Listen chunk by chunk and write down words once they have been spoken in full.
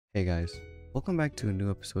Hey guys, welcome back to a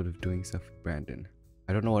new episode of Doing Stuff with Brandon.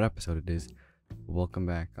 I don't know what episode it is, but welcome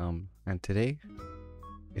back. And today,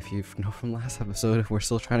 if you know from last episode, we're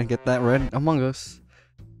still trying to get that red Among Us.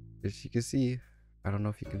 As you can see, I don't know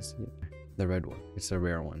if you can see it. The red one. It's a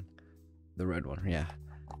rare one. The red one, yeah.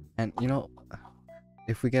 And you know,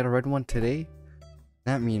 if we get a red one today,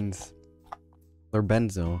 that means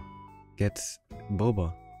Benzo gets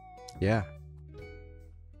Boba. Yeah.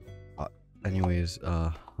 Anyways,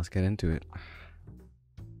 let's get into it.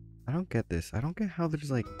 I don't get this. I don't get how there's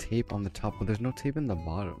like tape on the top, but there's no tape in the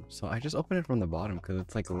bottom. So I just open it from the bottom because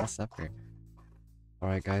it's like less separate.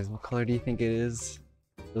 Alright guys, what color do you think it is?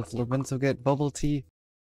 Does Lorenzo get bubble tea?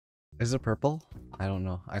 Is it purple? I don't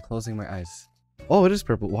know. I'm closing my eyes. Oh, it is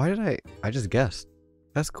purple. Why did I just guessed.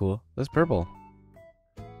 That's cool. That's purple.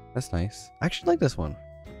 That's nice. I actually like this one.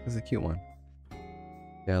 It's a cute one.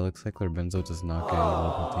 Yeah, it looks like Lorenzo does not get any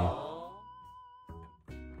bubble tea.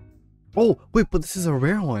 Oh, wait, but this is a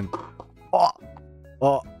rare one.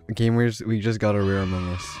 Oh, gamers, we just got a rare Among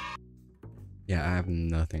Us. Yeah, I have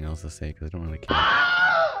nothing else to say because I don't really care.